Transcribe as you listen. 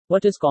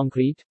What is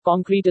concrete?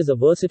 Concrete is a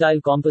versatile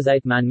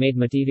composite man-made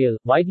material,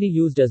 widely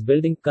used as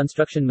building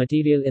construction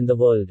material in the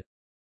world.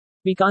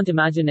 We can't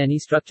imagine any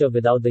structure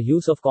without the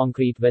use of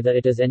concrete, whether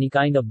it is any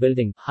kind of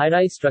building,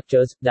 high-rise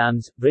structures,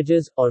 dams,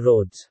 bridges, or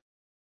roads.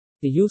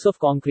 The use of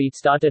concrete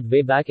started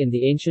way back in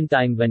the ancient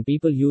time when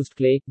people used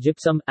clay,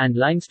 gypsum, and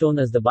limestone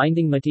as the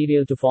binding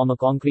material to form a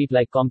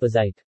concrete-like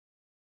composite.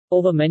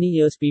 Over many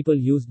years people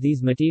used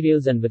these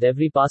materials, and with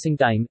every passing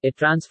time, it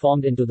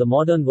transformed into the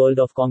modern world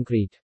of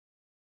concrete.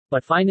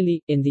 But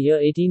finally, in the year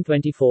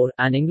 1824,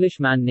 an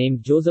Englishman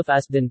named Joseph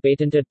Aspdin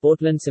patented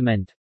Portland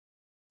cement.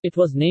 It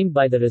was named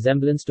by the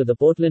resemblance to the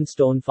Portland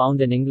stone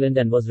found in England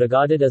and was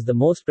regarded as the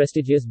most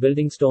prestigious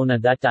building stone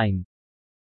at that time.